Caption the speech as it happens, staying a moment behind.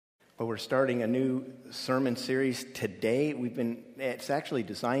Well, we're starting a new sermon series today. It's actually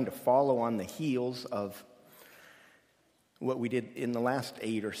designed to follow on the heels of what we did in the last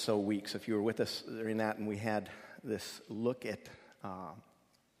 8 or so weeks. If you were with us during that, and we had this look at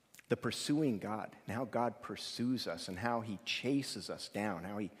the pursuing God, and how God pursues us, and how he chases us down,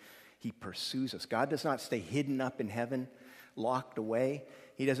 how he pursues us. God does not stay hidden up in heaven, locked away.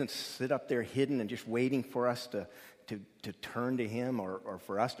 He doesn't sit up there hidden and just waiting for us to turn to him or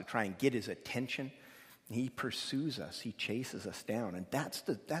for us to try and get his attention. He pursues us. He chases us down. And that's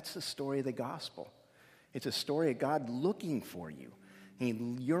the story of the gospel. It's a story of God looking for you. He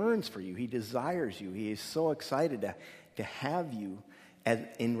yearns for you. He desires you. He is so excited to have you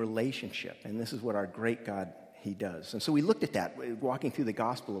in relationship. And this is what our great God, he does. And so we looked at that, walking through the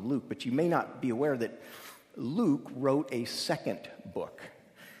Gospel of Luke. But you may not be aware that Luke wrote a second book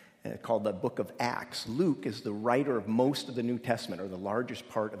called the book of Acts. Luke is the writer of most of the New Testament, or the largest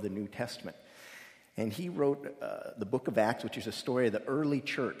part of the New Testament. And he wrote the book of Acts, which is a story of the early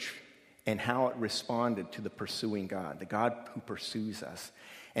church and how it responded to the pursuing God, the God who pursues us,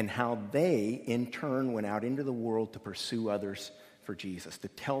 and how they, in turn, went out into the world to pursue others for Jesus, to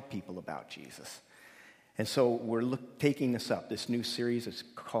tell people about Jesus. And so we're taking this up. This new series is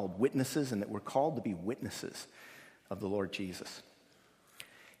called Witnesses, and that we're called to be witnesses of the Lord Jesus.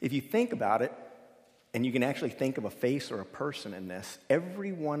 If you think about it, and you can actually think of a face or a person in this,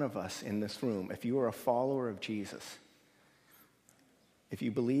 every one of us in this room, if you are a follower of Jesus, if you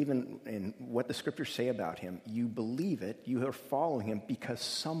believe in what the scriptures say about him, you believe it, you are following him because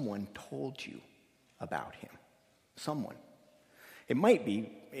someone told you about him. Someone. It might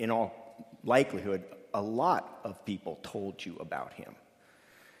be, in all likelihood, a lot of people told you about him.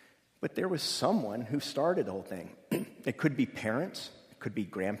 But there was someone who started the whole thing. It could be parents. Could be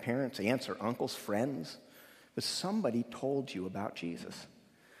grandparents, aunts or uncles, friends, but somebody told you about Jesus.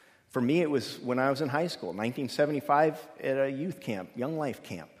 For me, it was when I was in high school, 1975, at a youth camp, Young Life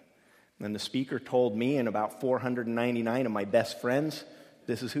camp. And the speaker told me and about 499 of my best friends,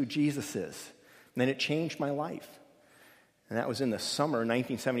 this is who Jesus is. And then it changed my life. And that was in the summer of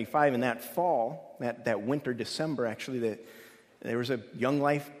 1975. And that fall, that winter, December, actually, there was a Young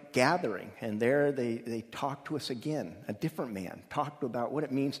Life gathering, and there they talked to us again. A different man talked about what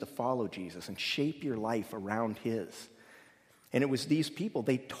it means to follow Jesus and shape your life around his. And it was these people,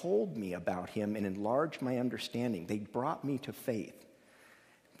 they told me about him and enlarged my understanding. They brought me to faith.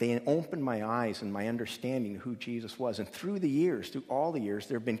 They opened my eyes and my understanding of who Jesus was. And through all the years,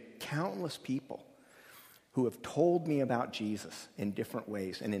 there have been countless people who have told me about Jesus in different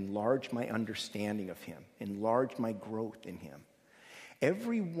ways and enlarged my understanding of him, enlarged my growth in him.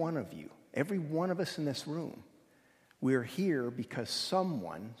 Every one of you, every one of us in this room, we're here because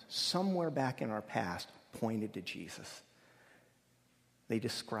someone, somewhere back in our past, pointed to Jesus. They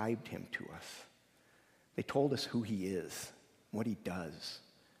described him to us. They told us who he is, what he does,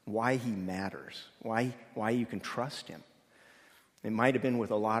 why he matters, why you can trust him. It might have been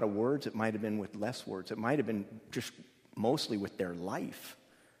with a lot of words. It might have been with less words. It might have been just mostly with their life,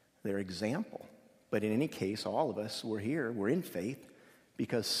 their example. But in any case, all of us, we're here, we're in faith,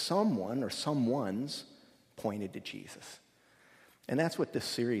 because someone or someone's pointed to Jesus. And that's what this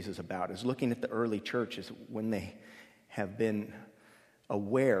series is about, is looking at the early churches when they have been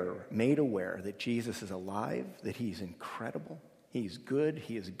made aware that Jesus is alive, that he's incredible, he's good,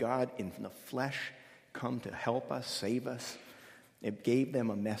 he is God in the flesh, come to help us, save us. It gave them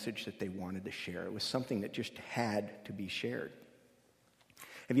a message that they wanted to share. It was something that just had to be shared.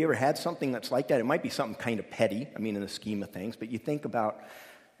 Have you ever had something that's like that? It might be something kind of petty, in the scheme of things, but you think about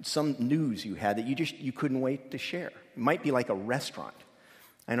some news you had that you couldn't wait to share. It might be like a restaurant.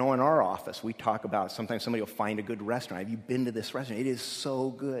 I know in our office, we talk about sometimes somebody will find a good restaurant. Have you been to this restaurant? It is so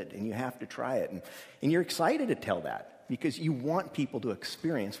good, and you have to try it. And you're excited to tell that because you want people to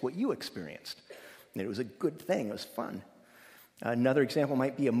experience what you experienced. And it was a good thing. It was fun. Another example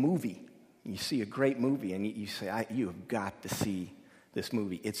might be a movie. You see a great movie, and you say, you have got to see this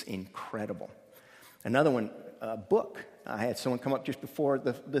movie. It's incredible. Another one, a book. I had someone come up just before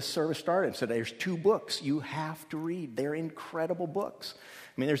the service started and said, there's 2 books you have to read. They're incredible books.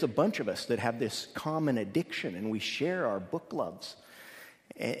 There's a bunch of us that have this common addiction, and we share our book loves.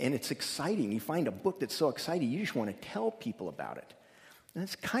 And it's exciting. You find a book that's so exciting, you just want to tell people about it. And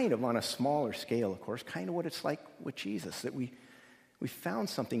it's kind of on a smaller scale, of course, kind of what it's like with Jesus, that we found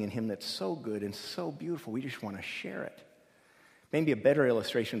something in him that's so good and so beautiful, we just want to share it. Maybe a better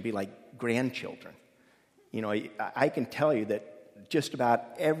illustration would be like grandchildren. I can tell you that just about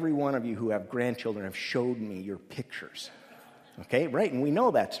every one of you who have grandchildren have showed me your pictures. Okay, right? And we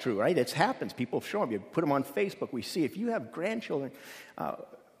know that's true, right? It happens. People show them. You put them on Facebook. We see if you have grandchildren,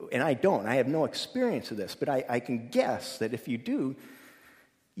 and I don't. I have no experience of this, but I can guess that if you do,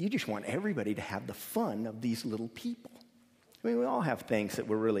 you just want everybody to have the fun of these little people. I mean, we all have things that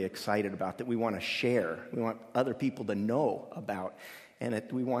we're really excited about that we want to share. We want other people to know about, and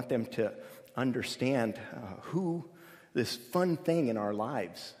that we want them to understand who this fun thing in our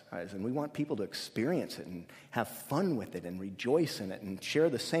lives is. And we want people to experience it and have fun with it and rejoice in it and share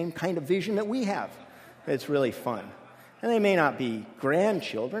the same kind of vision that we have. It's really fun. And they may not be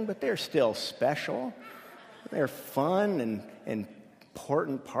grandchildren, but they're still special. They're fun and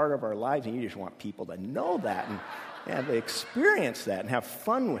important part of our lives, and you just want people to know that and have experience that and have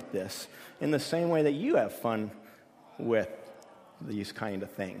fun with this in the same way that you have fun with these kind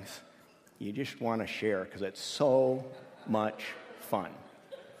of things. You just want to share because it's so much fun.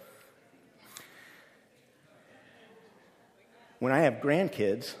 When I have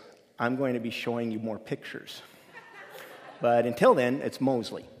grandkids, I'm going to be showing you more pictures. But until then, it's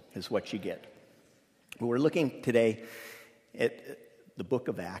Mosley is what you get. We're looking today at the book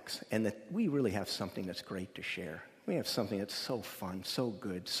of Acts, and that we really have something that's great to share. We have something that's so fun, so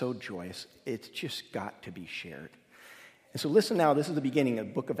good, so joyous. It's just got to be shared. And so listen now, this is the beginning of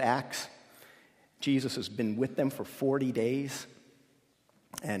the book of Acts. Jesus has been with them for 40 days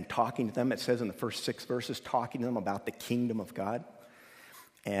and talking to them. It says in the first 6 verses, talking to them about the kingdom of God.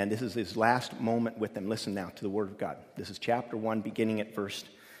 And this is his last moment with them. Listen now to the word of God. This is chapter 1, beginning at verse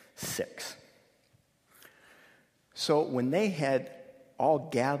 6. So when they had all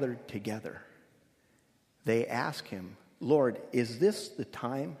gathered together, they asked him, Lord, is this the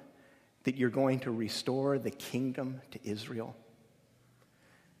time that you're going to restore the kingdom to Israel?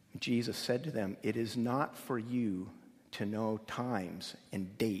 Jesus said to them, it is not for you to know times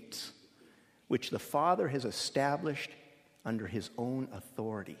and dates which the Father has established under his own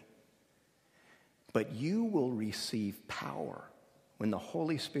authority. But you will receive power when the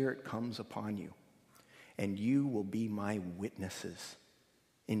Holy Spirit comes upon you, and you will be my witnesses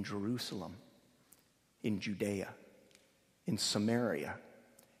in Jerusalem, in Judea, in Samaria,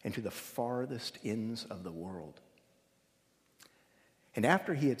 and to the farthest ends of the world. And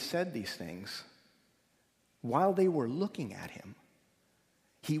after he had said these things, while they were looking at him,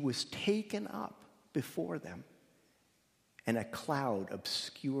 he was taken up before them, and a cloud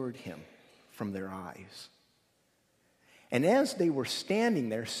obscured him from their eyes. And as they were standing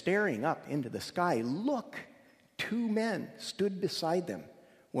there staring up into the sky, look, 2 men stood beside them,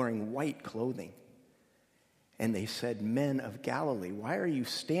 wearing white clothing. And they said, Men of Galilee, why are you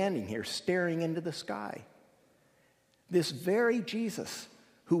standing here staring into the sky? This very Jesus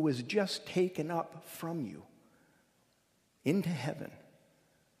who was just taken up from you into heaven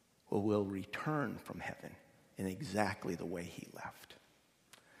will return from heaven in exactly the way he left.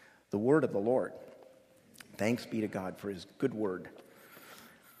 The word of the Lord. Thanks be to God for his good word.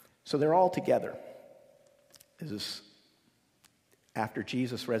 So they're all together. This is after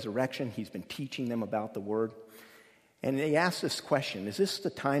Jesus' resurrection. He's been teaching them about the word. And they ask this question, is this the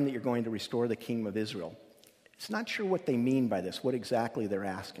time that you're going to restore the kingdom of Israel? It's not sure what they mean by this, what exactly they're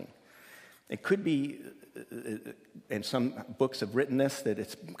asking. It could be, and some books have written this, that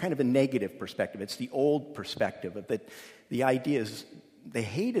it's kind of a negative perspective. It's the old perspective of that the idea is they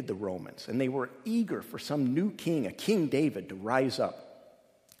hated the Romans, and they were eager for some new king, a King David, to rise up.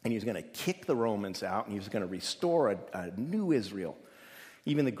 And he was going to kick the Romans out, and he was going to restore a new Israel.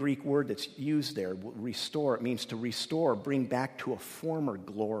 Even the Greek word that's used there, restore, it means to restore, bring back to a former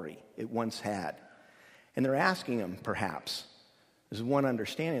glory it once had. And they're asking him, perhaps, there's one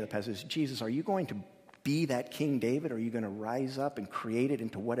understanding of the passage, Jesus, are you going to be that King David? Or are you going to rise up and create it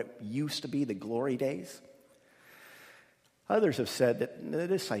into what it used to be, the glory days? Others have said that the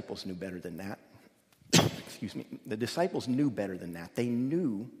disciples knew better than that. Excuse me. The disciples knew better than that. They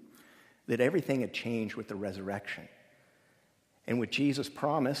knew that everything had changed with the resurrection. And with Jesus'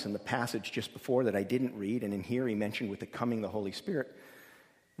 promise in the passage just before that I didn't read, and in here he mentioned with the coming of the Holy Spirit,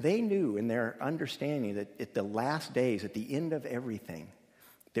 they knew in their understanding that at the last days, at the end of everything,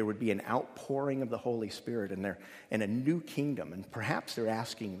 there would be an outpouring of the Holy Spirit and a new kingdom. And perhaps they're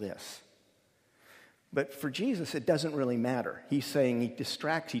asking this. But for Jesus, it doesn't really matter. He's saying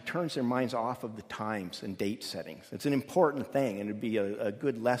he turns their minds off of the times and date settings. It's an important thing, and it would be a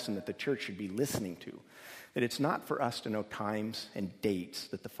good lesson that the church should be listening to. That it's not for us to know times and dates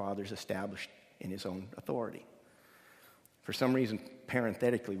that the Father's established in his own authority. For some reason,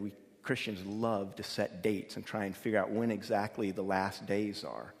 parenthetically, we Christians love to set dates and try and figure out when exactly the last days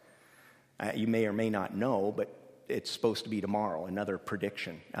are. You may or may not know, but it's supposed to be tomorrow, another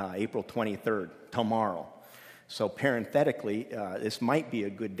prediction, April 23rd, tomorrow. So parenthetically, this might be a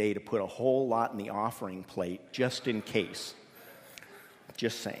good day to put a whole lot in the offering plate just in case.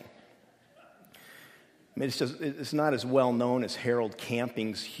 Just saying. I mean, it's not as well known as Harold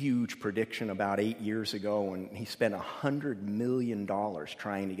Camping's huge prediction about 8 years ago when he spent $100 million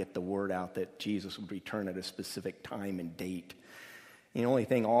trying to get the word out that Jesus would return at a specific time and date. The only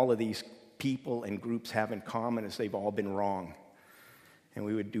thing all of these people and groups have in common is they've all been wrong. And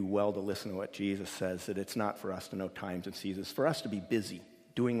we would do well to listen to what Jesus says, that it's not for us to know times and seasons, it's for us to be busy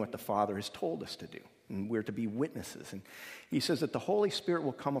doing what the Father has told us to do. And we're to be witnesses. And he says that the Holy Spirit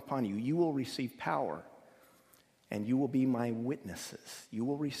will come upon you. You will receive power, and you will be my witnesses. You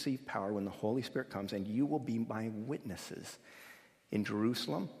will receive power when the Holy Spirit comes, and you will be my witnesses in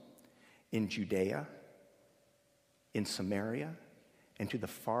Jerusalem, in Judea, in Samaria, and to the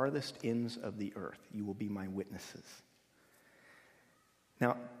farthest ends of the earth. You will be my witnesses.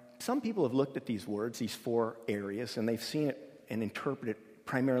 Now, some people have looked at these words, these 4 areas, and they've seen it and interpreted it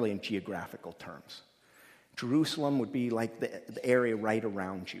primarily in geographical terms. Jerusalem would be like the area right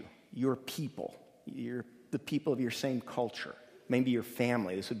around you, your people, the people of your same culture, maybe your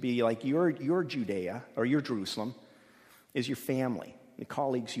family. This would be like your Judea, or your Jerusalem, is your family, the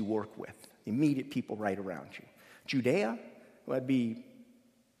colleagues you work with, the immediate people right around you. Judea would be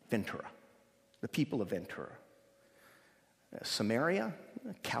Ventura, the people of Ventura. Samaria,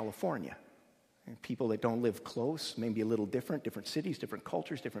 California. And people that don't live close, maybe a little different cities, different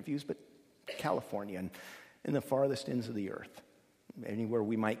cultures, different views, but California and in the farthest ends of the earth. Anywhere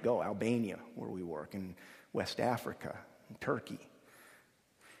we might go, Albania, where we work, and West Africa, and Turkey.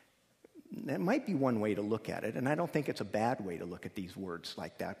 That might be one way to look at it, and I don't think it's a bad way to look at these words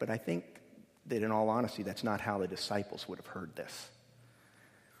like that, but I think that in all honesty, that's not how the disciples would have heard this.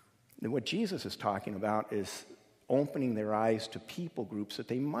 And what Jesus is talking about is opening their eyes to people groups that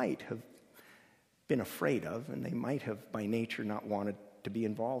they might have been afraid of, and they might have by nature not wanted to be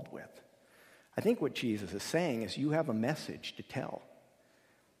involved with. I think what Jesus is saying is you have a message to tell.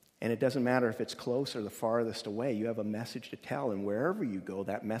 And it doesn't matter if it's close or the farthest away, you have a message to tell, and wherever you go,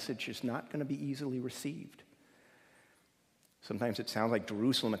 that message is not going to be easily received. Sometimes it sounds like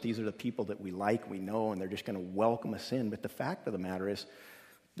Jerusalem, that these are the people that we like, we know, and they're just going to welcome us in. But the fact of the matter is,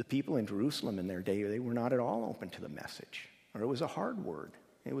 the people in Jerusalem in their day, they were not at all open to the message. Or it was a hard word.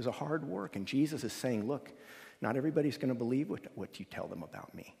 It was a hard work. And Jesus is saying, look, not everybody's going to believe what you tell them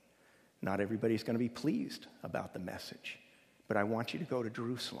about me. Not everybody's going to be pleased about the message. But I want you to go to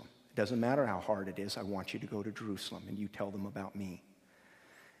Jerusalem. It doesn't matter how hard it is. I want you to go to Jerusalem and you tell them about me.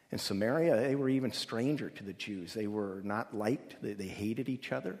 In Samaria, they were even stranger to the Jews. They were not liked. They hated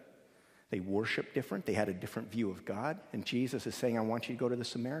each other. They worshiped different. They had a different view of God. And Jesus is saying, I want you to go to the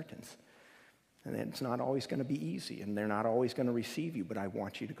Samaritans. And it's not always going to be easy, and they're not always going to receive you, but I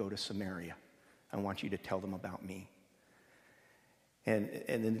want you to go to Samaria. I want you to tell them about me. And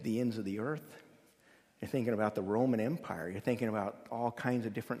then at the ends of the earth, you're thinking about the Roman Empire. You're thinking about all kinds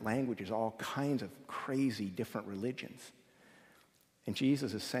of different languages, all kinds of crazy different religions. And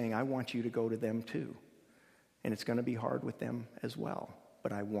Jesus is saying, I want you to go to them too. And it's going to be hard with them as well.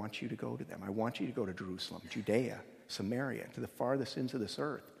 But I want you to go to them. I want you to go to Jerusalem, Judea, Samaria, to the farthest ends of this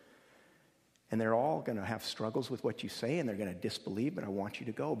earth. And they're all going to have struggles with what you say, and they're going to disbelieve, but I want you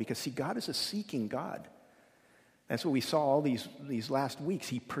to go. Because, see, God is a seeking God. That's what we saw all these last weeks.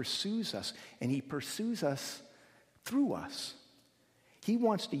 He pursues us, and he pursues us through us. He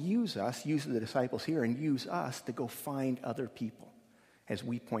wants to use us, use the disciples here, and use us to go find other people as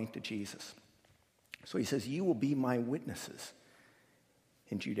we point to Jesus. So he says, you will be my witnesses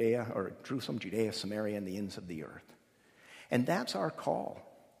in Judea, or Jerusalem, Judea, Samaria, and the ends of the earth. And that's our call.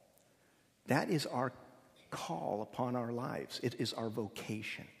 That is our call upon our lives. It is our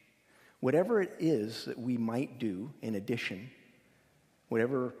vocation. Whatever it is that we might do in addition,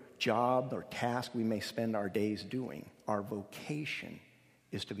 whatever job or task we may spend our days doing, our vocation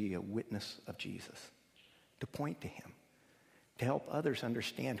is to be a witness of Jesus, to point to him, to help others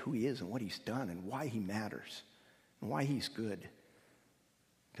understand who he is and what he's done and why he matters and why he's good,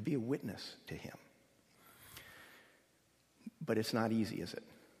 to be a witness to him. But it's not easy, is it?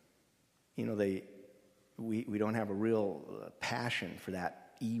 You know, we don't have a real passion for that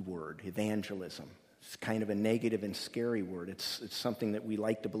E word, evangelism. It's kind of a negative and scary word. It's something that we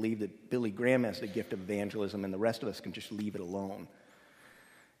like to believe that Billy Graham has the gift of evangelism and the rest of us can just leave it alone.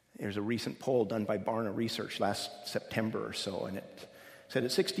 There's a recent poll done by Barna Research last September or so, and it said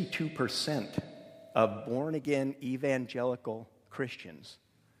that 62% of born-again evangelical Christians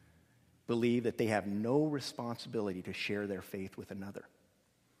believe that they have no responsibility to share their faith with another.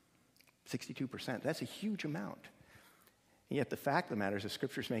 62%. That's a huge amount. And yet the fact of the matter is the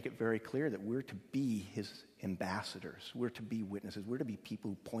scriptures make it very clear that we're to be his ambassadors. We're to be witnesses. We're to be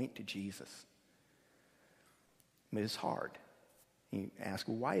people who point to Jesus. I mean, it's hard. You ask,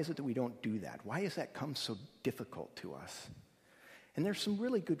 well, why is it that we don't do that? Why has that come so difficult to us? And there's some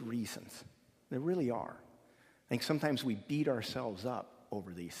really good reasons. There really are. I think sometimes we beat ourselves up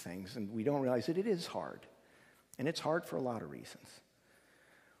over these things, and we don't realize that it is hard. And it's hard for a lot of reasons.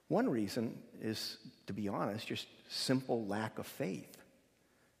 One reason is, to be honest, just simple lack of faith.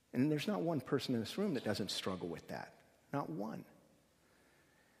 And there's not one person in this room that doesn't struggle with that. Not one.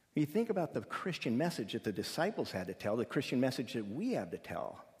 When you think about the Christian message that the disciples had to tell, the Christian message that we have to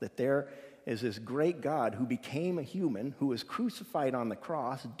tell, that there is this great God who became a human, who was crucified on the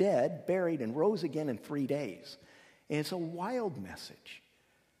cross, dead, buried, and rose again in 3 days. And it's a wild message.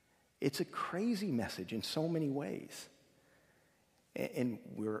 It's a crazy message in so many ways. And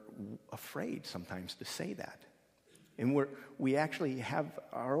we're afraid sometimes to say that. And we actually have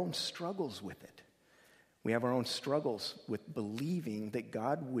our own struggles with it. We have our own struggles with believing that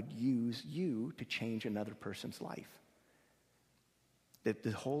God would use you to change another person's life. That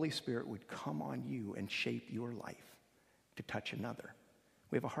the Holy Spirit would come on you and shape your life to touch another.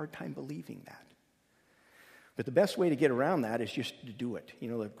 We have a hard time believing that. But the best way to get around that is just to do it. You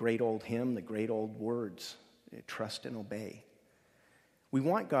know, the great old hymn, the great old words, trust and obey. We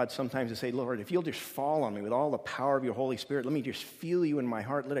want God sometimes to say, Lord, if you'll just fall on me with all the power of your Holy Spirit, let me just feel you in my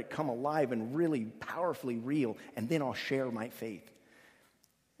heart, let it come alive and really powerfully real, and then I'll share my faith.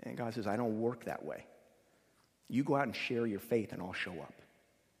 And God says, I don't work that way. You go out and share your faith and I'll show up.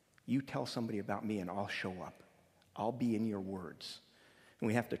 You tell somebody about me and I'll show up. I'll be in your words. And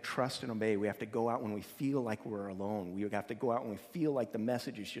we have to trust and obey. We have to go out when we feel like we're alone. We have to go out when we feel like the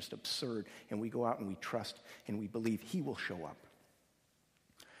message is just absurd, and we go out and we trust and we believe he will show up.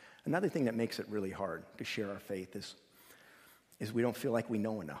 Another thing that makes it really hard to share our faith is we don't feel like we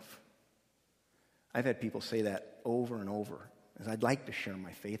know enough. I've had people say that over and over. As I'd like to share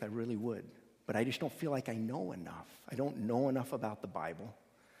my faith, I really would. But I just don't feel like I know enough. I don't know enough about the Bible.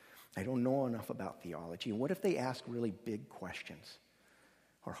 I don't know enough about theology. And what if they ask really big questions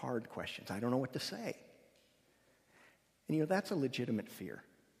or hard questions? I don't know what to say. And you know, that's a legitimate fear.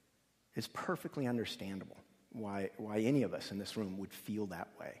 It's perfectly understandable why any of us in this room would feel that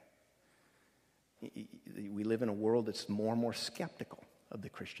way. We live in a world that's more and more skeptical of the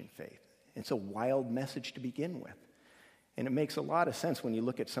Christian faith. It's a wild message to begin with. And it makes a lot of sense when you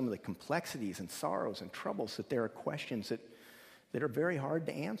look at some of the complexities and sorrows and troubles that there are questions that are very hard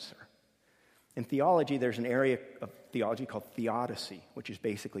to answer. In theology, there's an area of theology called theodicy, which is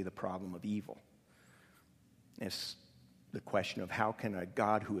basically the problem of evil. It's the question of how can a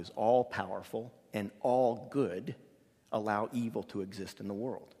God who is all-powerful and all good allow evil to exist in the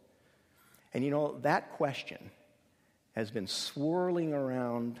world? And you know, that question has been swirling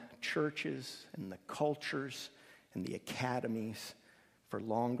around churches and the cultures and the academies for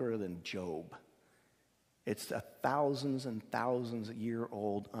longer than Job. It's a thousands and thousands a year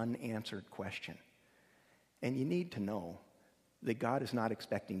old unanswered question. And you need to know that God is not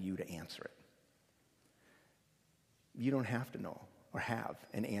expecting you to answer it. You don't have to know or have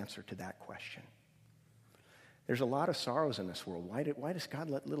an answer to that question. There's a lot of sorrows in this world. Why does God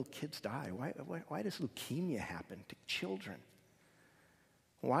let little kids die? Why does leukemia happen to children?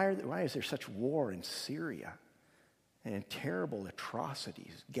 Why is there such war in Syria and terrible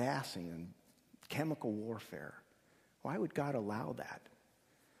atrocities, gassing and chemical warfare? Why would God allow that?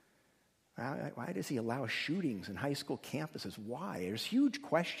 Why does he allow shootings in high school campuses? Why? There's huge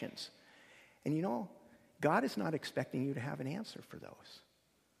questions. And you know, God is not expecting you to have an answer for those.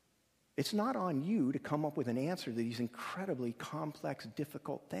 It's not on you to come up with an answer to these incredibly complex,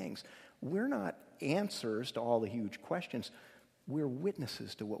 difficult things. We're not answers to all the huge questions. We're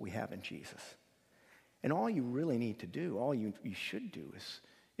witnesses to what we have in Jesus. And all you really need to do, all you should do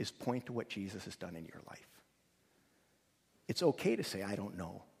is point to what Jesus has done in your life. It's okay to say, I don't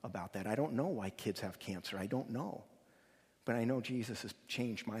know about that. I don't know why kids have cancer. I don't know. But I know Jesus has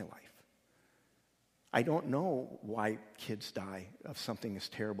changed my life. I don't know why kids die of something as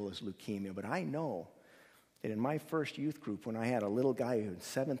terrible as leukemia, but I know that in my first youth group, when I had a little guy in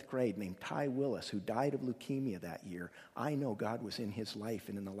 7th grade named Ty Willis who died of leukemia that year, I know God was in his life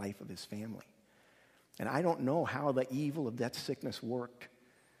and in the life of his family. And I don't know how the evil of that sickness worked,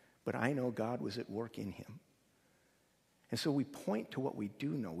 but I know God was at work in him. And so we point to what we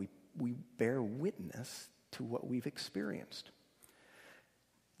do know. We bear witness to what we've experienced.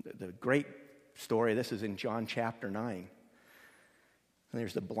 The great story, this is in John chapter 9. And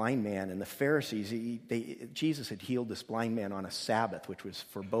there's the blind man, and the Pharisees, Jesus had healed this blind man on a Sabbath, which was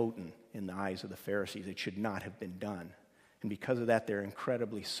verboten in the eyes of the Pharisees. It should not have been done. And because of that, they're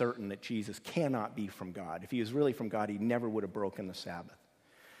incredibly certain that Jesus cannot be from God. If he was really from God, he never would have broken the Sabbath.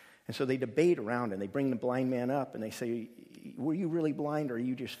 And so they debate around, and they bring the blind man up, and they say, were you really blind, or are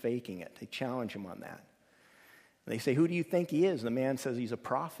you just faking it? They challenge him on that. And they say, who do you think he is? And the man says he's a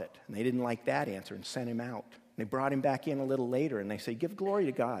prophet. And they didn't like that answer and sent him out. And they brought him back in a little later, and they say, give glory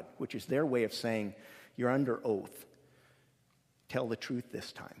to God, which is their way of saying, you're under oath. Tell the truth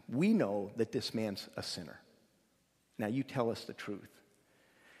this time. We know that this man's a sinner. Now you tell us the truth.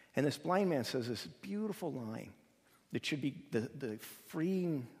 And this blind man says this beautiful line that should be the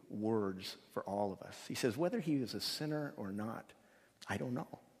freeing words for all of us. He says, whether he was a sinner or not, I don't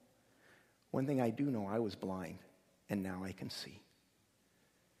know. One thing I do know, I was blind, and now I can see.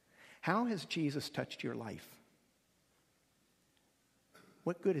 How has Jesus touched your life?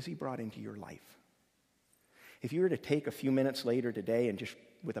 What good has he brought into your life? If you were to take a few minutes later today and just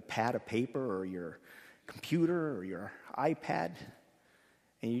with a pad of paper or your computer or your iPad,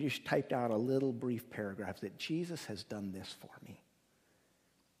 and you just typed out a little brief paragraph that Jesus has done this for me,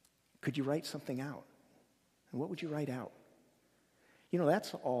 could you write something out? And what would you write out? You know,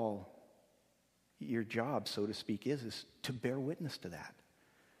 that's all your job, so to speak, is to bear witness to that.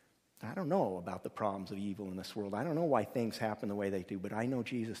 I don't know about the problems of evil in this world. I don't know why things happen the way they do, but I know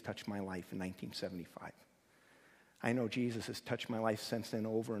Jesus touched my life in 1975. I know Jesus has touched my life since then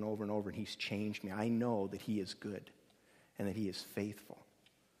over and over and over, and he's changed me. I know that he is good and that he is faithful.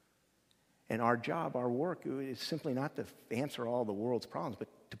 And our job, our work, is simply not to answer all the world's problems, but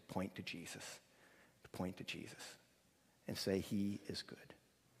to point to Jesus. To point to Jesus and say he is good.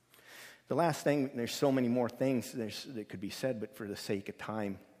 The last thing, there's so many more things that could be said, but for the sake of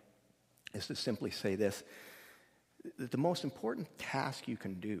time, is to simply say this. The most important task you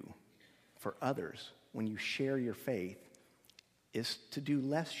can do for others when you share your faith is to do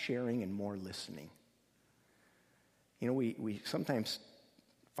less sharing and more listening. You know, we sometimes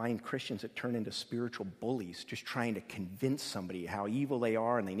find Christians that turn into spiritual bullies, just trying to convince somebody how evil they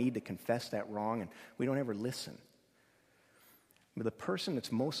are and they need to confess that wrong, and we don't ever listen. But the person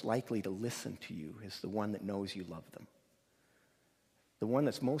that's most likely to listen to you is the one that knows you love them. The one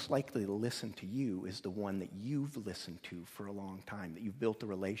that's most likely to listen to you is the one that you've listened to for a long time, that you've built a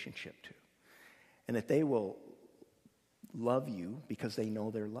relationship to. And that they will love you because they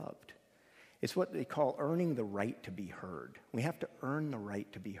know they're loved. It's what they call earning the right to be heard. We have to earn the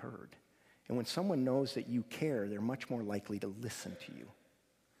right to be heard. And when someone knows that you care, they're much more likely to listen to you.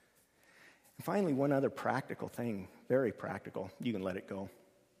 And finally, one other practical thing, very practical. You can let it go.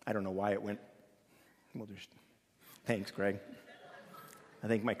 I don't know why it went. Well, thanks, Greg. I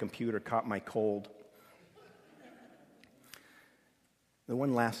think my computer caught my cold. The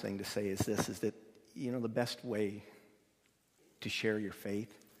one last thing to say is this, is that, you know, the best way to share your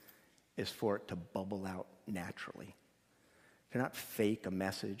faith is for it to bubble out naturally. To not fake a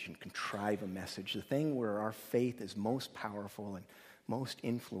message and contrive a message. The thing where our faith is most powerful and most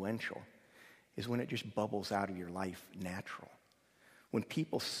influential is when it just bubbles out of your life natural. When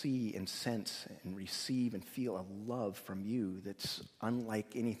people see and sense and receive and feel a love from you that's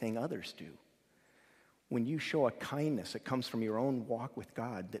unlike anything others do. When you show a kindness that comes from your own walk with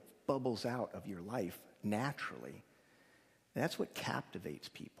God that bubbles out of your life naturally, that's what captivates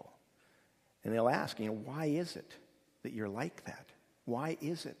people. And they'll ask, you know, why is it that you're like that? Why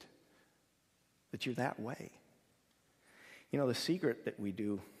is it that you're that way? You know, the secret that we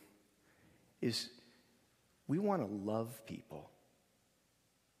do is we want to love people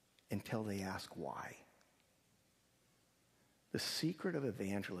until they ask why. The secret of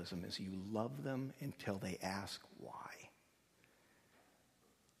evangelism is you love them until they ask why.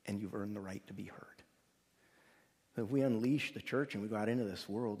 And you've earned the right to be heard. If we unleash the church and we go out into this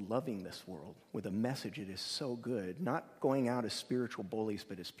world, loving this world, with a message that is so good, not going out as spiritual bullies,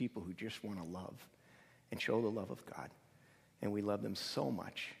 but as people who just want to love and show the love of God. And we love them so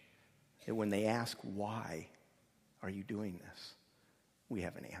much that when they ask, why are you doing this? We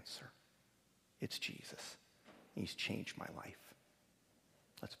have an answer. It's Jesus. He's changed my life.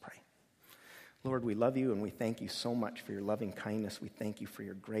 Let's pray. Lord, we love you and we thank you so much for your loving kindness. We thank you for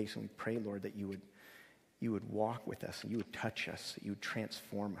your grace, and we pray, Lord, that you would walk with us and you would touch us, that you would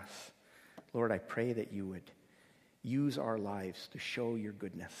transform us. Lord, I pray that you would use our lives to show your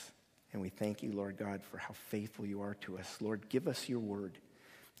goodness. And we thank you, Lord God, for how faithful you are to us. Lord, give us your word.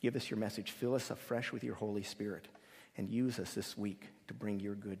 Give us your message. Fill us afresh with your Holy Spirit. And use us this week to bring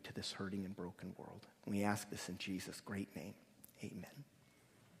your good to this hurting and broken world. We ask this in Jesus' great name. Amen.